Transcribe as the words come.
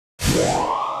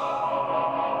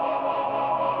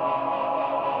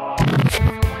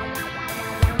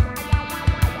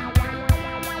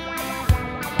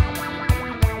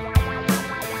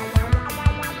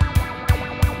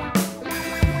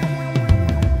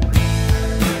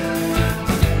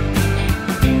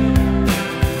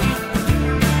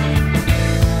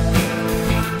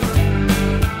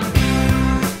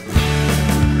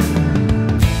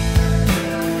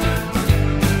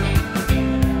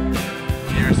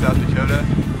South Dakota,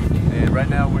 and right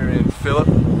now we're in Phillip,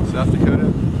 South Dakota,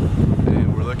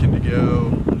 and we're looking to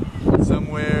go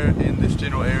somewhere in this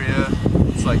general area.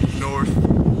 It's like north,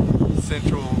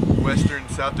 central, western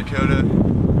South Dakota.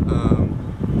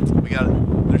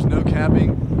 There's no capping,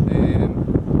 and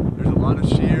there's a lot of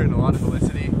shear and a lot of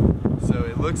ballisticity. So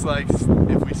it looks like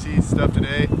if we see stuff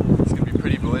today, it's going to be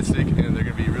pretty ballistic and they're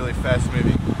going to be really fast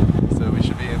moving. So we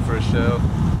should be in for a show.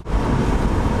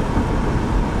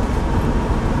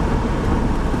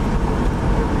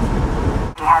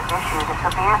 We have issued a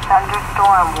severe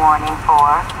thunderstorm warning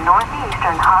for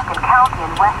northeastern Hokie County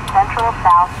in west central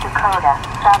South Dakota,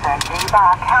 southern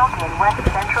Eva County in west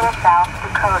central South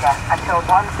Dakota until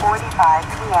 1:45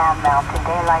 p.m. Mountain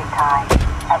Daylight Time.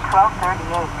 At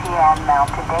 12:38 p.m.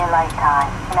 Mountain Daylight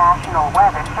Time, National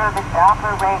Weather Service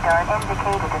Doppler radar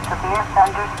indicated a severe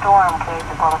thunderstorm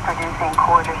capable of producing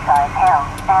quarter-size hail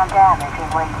and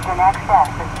damaging winds in excess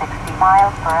of 60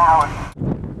 miles per hour.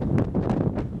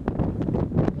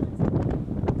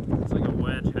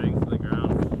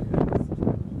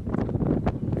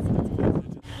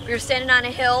 We were standing on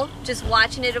a hill, just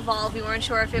watching it evolve. We weren't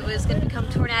sure if it was going to become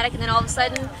tornadic, and then all of a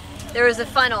sudden, there was a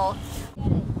funnel.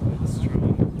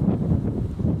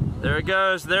 There it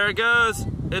goes, there it goes.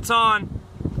 It's on.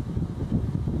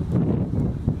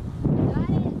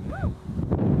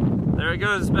 There it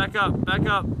goes, back up, back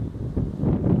up.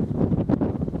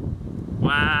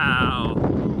 Wow.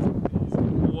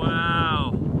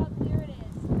 Wow.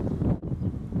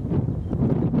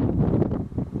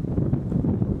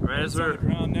 Right as we're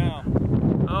ground now.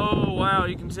 Oh wow,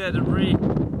 you can see that debris.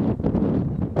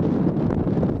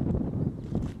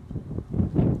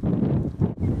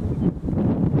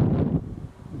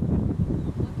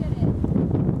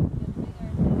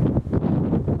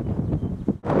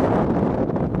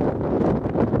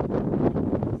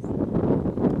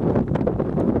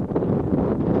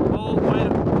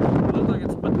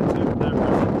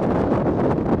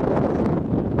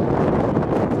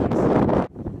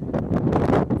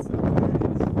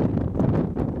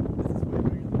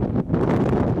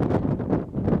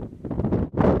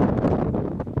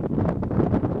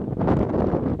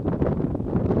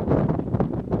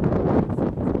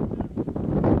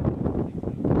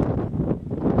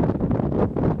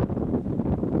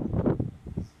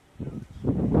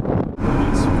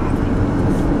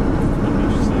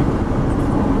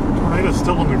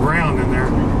 Still on the ground in there.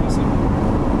 So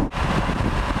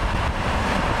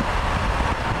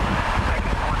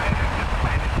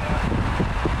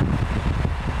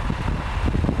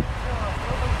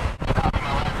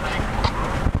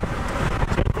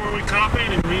we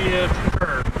copied and we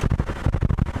concur.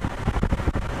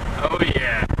 Oh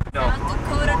yeah. No. South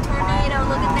Dakota tornado,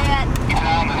 look at that. Keep an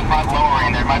eye on this front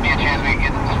lowering. There might be a chance we can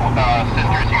get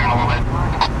sisters here in a little bit.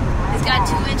 It's got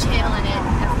 2-inch hail in it,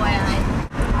 FYI.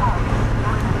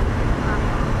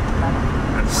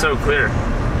 That's so clear. This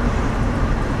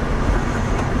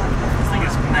thing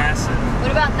is massive.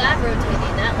 What about that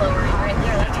rotating, that lowering right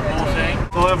there? That's rotating.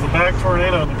 We'll have the back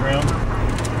tornado on the ground.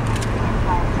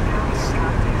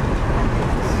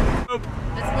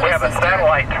 We have a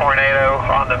satellite tornado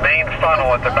on the main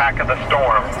funnel at the back of the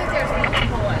storm. Looks like there's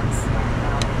multiple ones.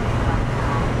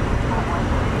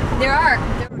 There are.